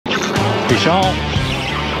Fish on.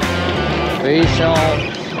 Fish on.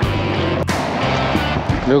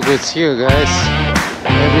 Look what's here, guys.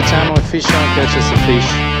 Every time a fish on catches a fish.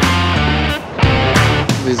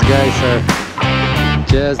 These guys are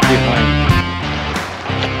just behind.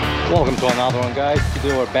 Welcome to another one, guys.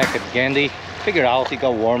 Today we're back at Gandhi. Figured out it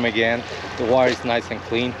got warm again. The water is nice and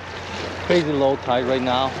clean. Crazy low tide right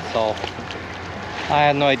now, so I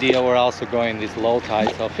had no idea we're also going this low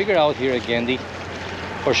tide. So figured out here at Gandhi.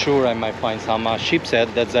 For sure I might find some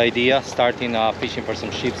sheepshead. That's the idea, starting fishing for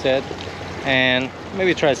some sheepshead and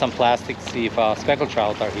maybe try some plastic, see if speckled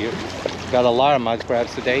trout are here. Got a lot of mud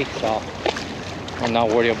crabs today, so I'm not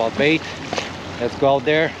worried about bait. Let's go out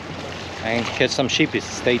there and catch some sheepies.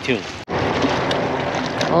 Stay tuned.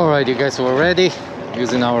 Alright, you guys, we're ready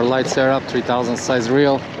using our light setup, 3000 size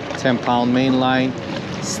reel, 10-pound main line,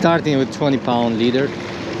 starting with 20-pound leader.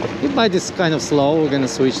 The bite is kind of slow. We're gonna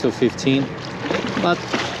switch to 15, but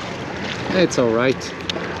it's all right.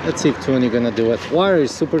 Let's see if 20 gonna do it. Water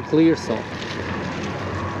is super clear, so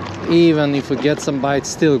even if we get some bites,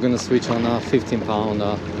 still gonna switch on a 15-pound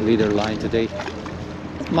leader line today.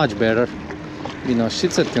 Much better. You know,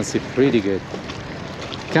 sheepshead can see pretty good.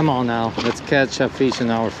 Come on now, let's catch a fish in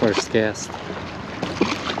our first cast.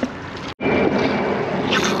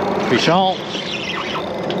 Fish on.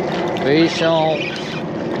 Fish on.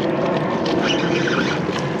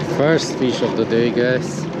 First fish of the day,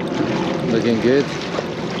 guys. Looking good.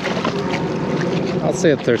 I'll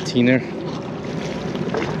say a 13er.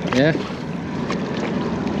 Yeah.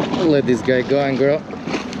 I'll let this guy go and grow.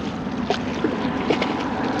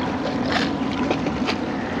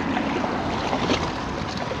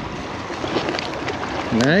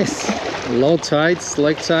 Nice. Low tide,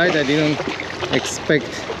 slack tide. I didn't expect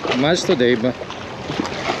much today, but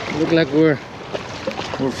look like we're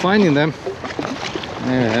finding them.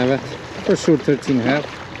 There I have it. For sure 13.5.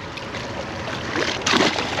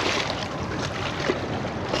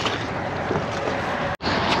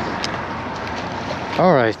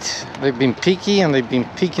 Alright, they've been picky and they've been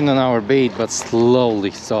picking on our bait, but slowly.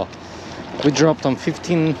 So we dropped on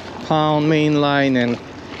 15-pound main line and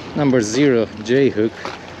number 0 J hook,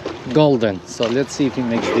 golden. So let's see if it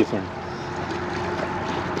makes difference.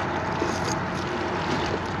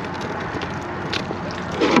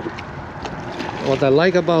 What I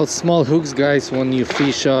like about small hooks, guys, when you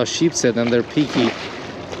fish sheepshead and they're picky,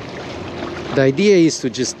 the idea is to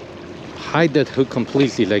just hide that hook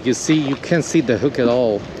completely. Like you see, you can't see the hook at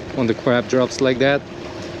all when the crab drops like that.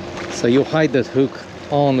 So you hide that hook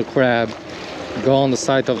on the crab, go on the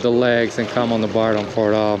side of the legs and come on the bottom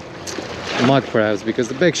for mud crabs, because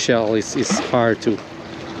the big shell is hard to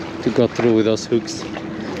go through with those hooks.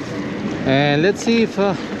 And let's see if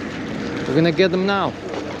we're gonna get them now.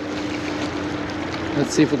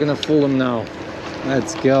 Let's see if we're gonna fool them now.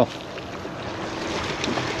 Let's go.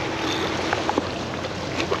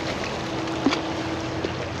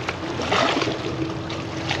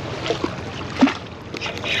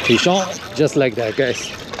 Fish on, just like that, guys.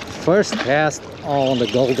 First cast on the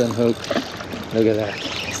golden hook. Look at that,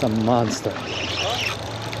 it's a monster.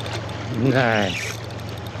 Nice.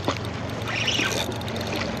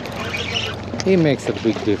 He makes a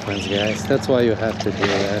big difference, guys. That's why you have to do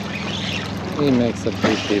that. He makes a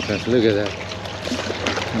big difference. Look at that.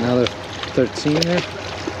 Another 13er.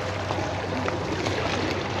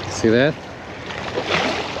 See that?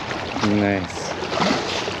 Nice.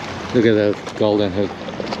 Look at that golden hook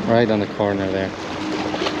right on the corner there.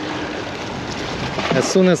 As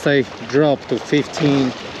soon as I drop to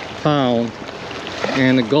 15-pound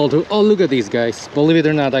and the gold hook. Oh, look at these guys. Believe it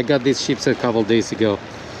or not, I got this sheepshead a couple days ago.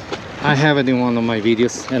 I have it in one of my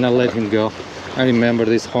videos and I let him go. I remember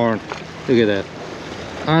this horn. Look at that.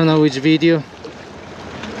 I don't know which video,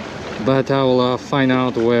 but I will find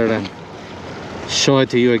out where and show it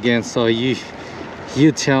to you again, so you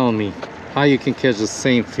tell me how you can catch the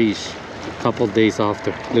same fish a couple days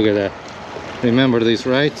after. Look at that. Remember this,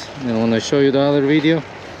 right? And when I show you the other video,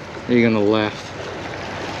 you're gonna laugh.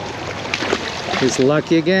 He's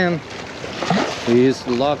lucky again. He's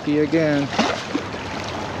lucky again.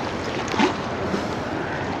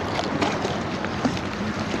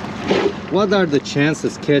 What are the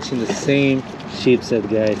chances catching the same sheepshead,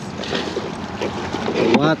 guys?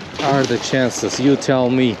 What are the chances? You tell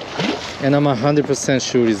me. And I'm 100%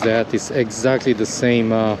 sure is that it's exactly the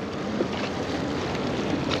same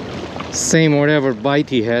same whatever bite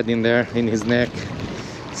he had in there in his neck.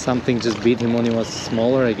 Something just beat him when he was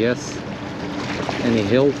smaller, I guess, and he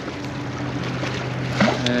healed.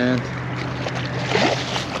 And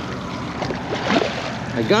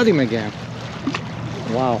I got him again.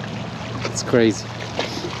 Wow, it's crazy.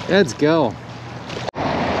 Let's go.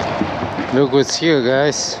 Look what's here,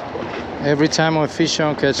 guys. Every time I fish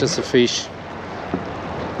on, catches a fish.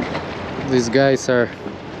 These guys are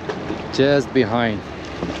just behind,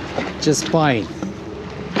 just spying.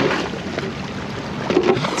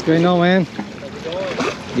 What's going on, man?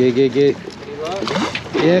 Good.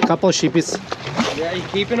 Yeah, a couple of sheepies. Yeah, you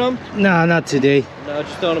keeping them? No, not today. No,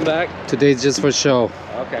 just throwing them back? Today's just for show.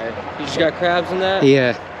 Okay. You just got crabs in that?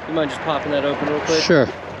 Yeah. You mind just popping that open real quick? Sure.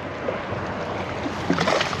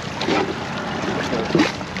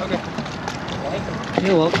 Okay.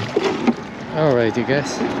 You're welcome. Alright, you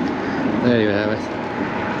guys. There you have it.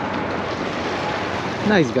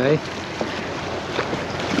 Nice guy.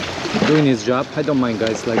 Doing his job. I don't mind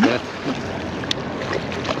guys like that.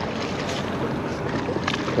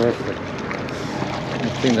 Perfect. I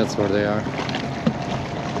think that's where they are.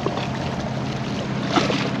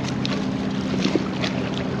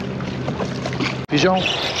 Pigeon.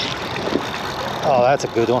 Oh, that's a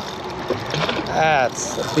good one.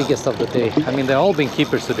 That's the biggest of the day. I mean, they're all been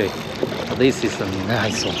keepers today. But this is a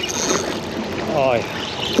nice one. Oh, yeah.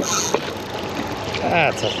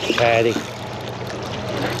 That's a fatty.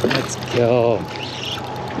 Let's go.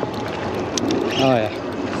 Oh, yeah.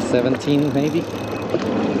 17 maybe.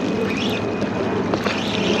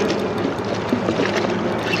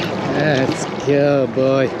 Let's go,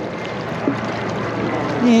 boy.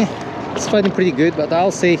 Yeah, it's fighting pretty good, but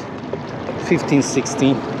I'll say 15,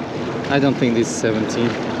 16. I don't think this is 17.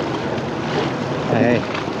 Hey,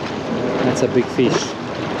 that's a big fish.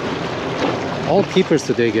 All keepers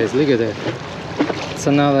today, guys. Look at that. It's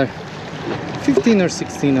another 15 or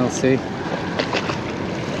 16, I'll say.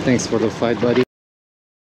 Thanks for the fight, buddy.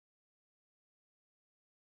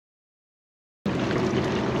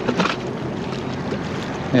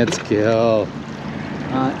 Let's go.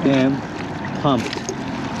 I am pumped.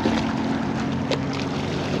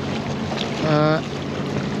 I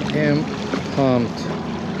am pumped.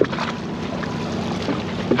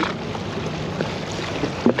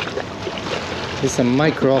 It's a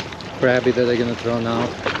micro crabby that I'm gonna throw now.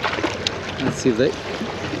 Let's see if they're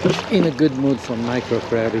in a good mood for micro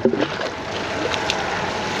crabby.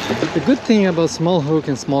 The good thing about small hook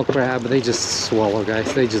and small crab, they just swallow,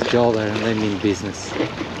 guys. They just go there and they mean business.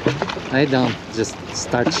 They don't just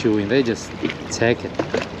start chewing, they just take it.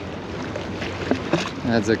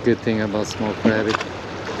 That's a good thing about small crabby.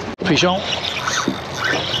 Pigeon.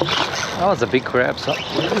 Oh, it's a big crab, so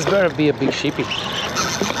this better be a big sheepy.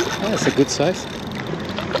 That's a good size.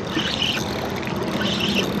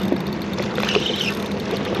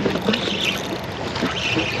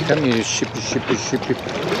 Come here, sheepy.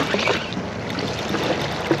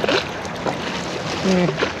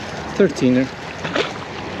 13er.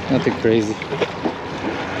 Nothing crazy.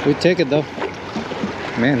 We take it though.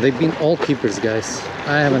 Man, they've been all keepers, guys.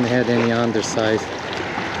 I haven't had any undersized.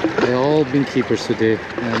 They've all been keepers today,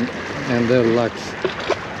 and they're lucky.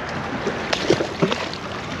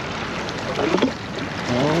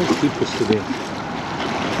 All keepers today.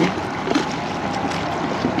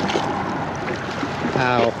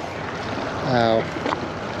 Ow. Ow.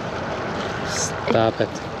 Stop it.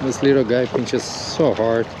 This little guy pinches so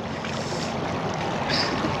hard.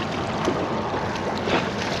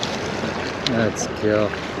 Let's go.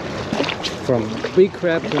 From big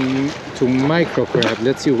crab to micro crab.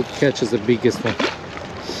 Let's see who catches the biggest one.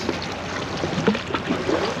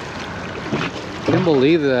 Can't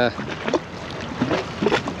believe the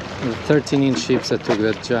 13-inch ships that took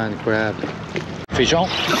that giant crab. Pigeon.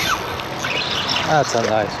 That's a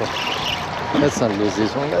nice one. Let's not lose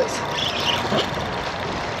this one, guys.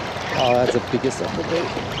 Oh, that's the biggest of the day.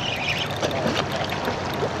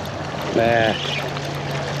 Back.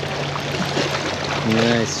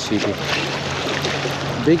 Nice sheepy.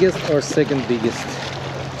 Biggest or second biggest?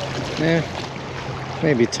 Eh,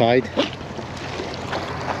 maybe tied.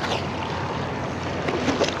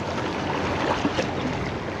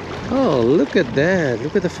 Oh, look at that.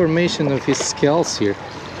 Look at the formation of his scales here.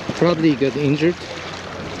 Probably he got injured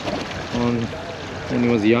when he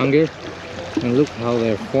was younger. And look how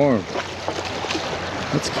they're formed.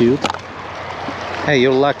 That's cute. Hey,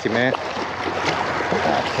 you're lucky, man.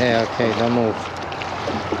 Okay, don't move.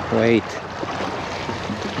 Wait.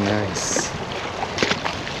 Nice.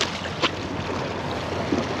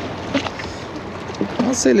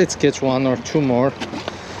 I'll say let's catch one or two more.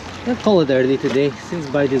 I'll call it early today, since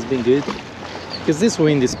bite has been good. Because this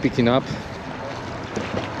wind is picking up.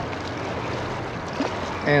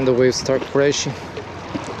 And the waves start crashing.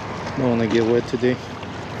 Don't want to get wet today.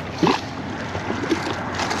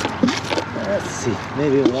 Let's see,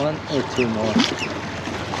 maybe one or two more.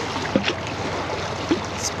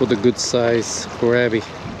 Let's put a good size crabby.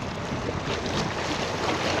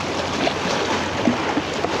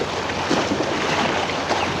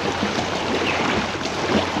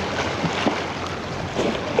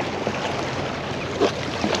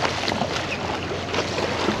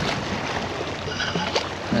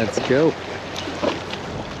 go.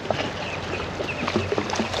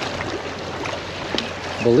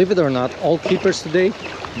 Believe it or not, all keepers today,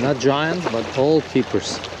 not giant, but all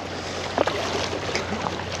keepers.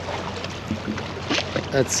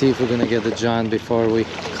 Let's see if we're gonna get the giant before we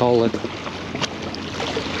call it.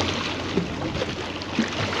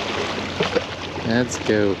 Let's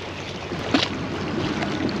go.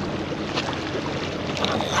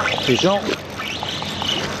 Pigeon.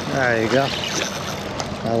 There you go.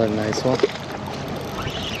 Another nice one.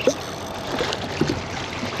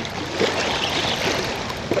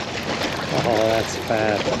 Oh, that's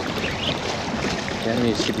fat. Can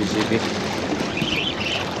you chippy chippy?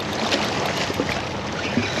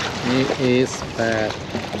 He is fat.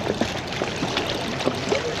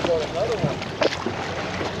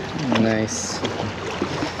 Nice.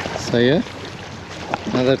 So yeah,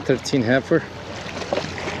 another 13 heifer.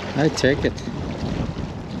 I take it.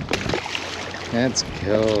 Let's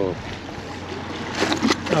go.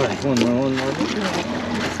 All right, one more.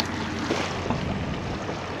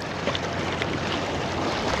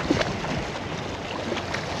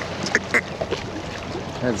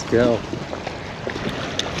 Let's go.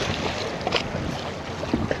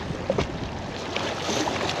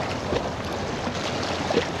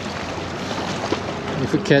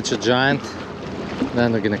 If we catch a giant,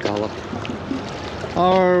 then we're gonna call it.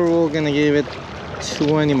 Or we're gonna give it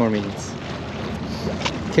 20 more minutes.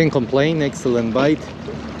 Can't complain, excellent bite.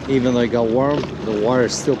 Even though it got warm, the water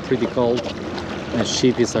is still pretty cold and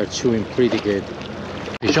sheepies are chewing pretty good.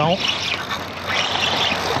 Pigeon.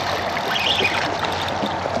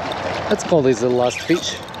 Let's call this the last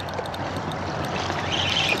fish.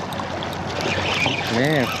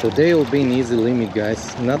 Man, today will be an easy limit,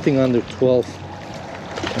 guys. Nothing under 12.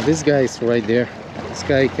 Now, this guy is right there. This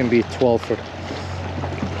guy can be 12er.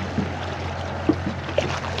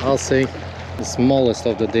 I'll say the smallest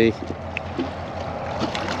of the day.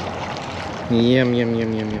 Yum, yum,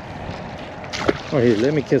 yum, yum, yum. Oh, here,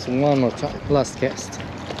 let me cast one more time. Last cast.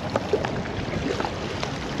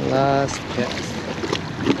 Last cast.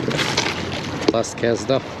 Last cast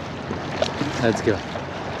though. Let's go.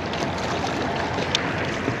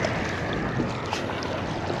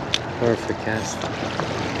 Perfect cast.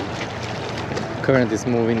 Current is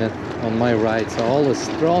moving on my right, so always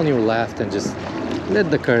throw on your left and just let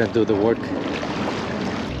the current do the work.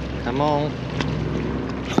 Come on.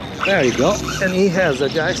 There you go. And he has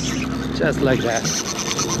it, guys. Just like that.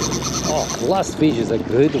 Oh, last fish is a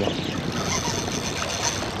good one.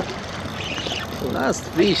 Last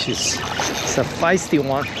fish is a feisty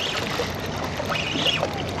one.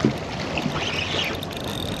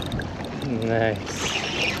 Nice.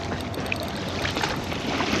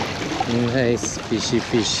 Nice fishy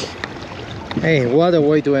fish. Hey, what a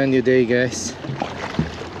way to end your day, guys.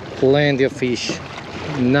 Plenty of fish.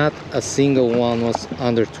 Not a single one was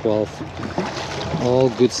under 12. All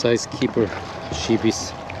good size keeper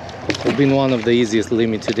sheepies. It's been one of the easiest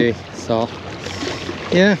limit today. So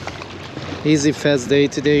yeah, easy fast day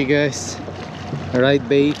today, guys. Right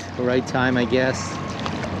bait, right time, I guess.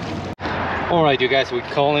 All right, you guys, we're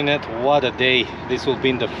calling it. What a day. This will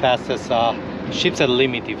be the fastest ships at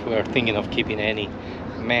limit if we're thinking of keeping any.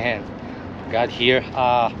 Man, got here.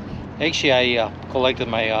 Actually, I collected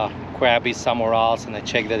my crabbies somewhere else and I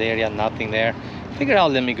checked that area, nothing there. Figured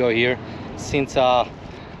out, let me go here. Since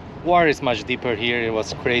water is much deeper here, it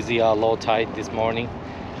was crazy low tide this morning.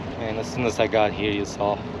 And as soon as I got here, you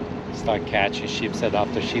saw start catching sheepshead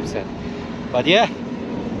after sheepshead. But yeah,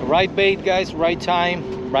 right bait, guys, right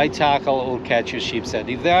time, right tackle will catch your sheepshead.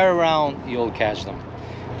 If they're around, you'll catch them.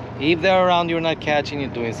 If they're around, you're not catching, you're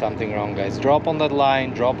doing something wrong, guys. Drop on that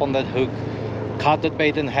line, drop on that hook, cut that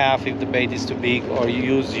bait in half if the bait is too big, or you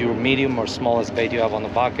use your medium or smallest bait you have on the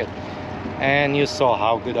bucket. And you saw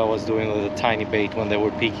how good I was doing with a tiny bait when they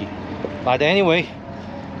were picky. But anyway,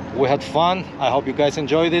 we had fun. I hope you guys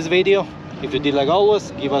enjoyed this video. If you did, like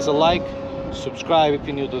always, give us a like, subscribe if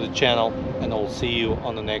you're new to the channel, and I'll see you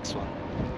on the next one.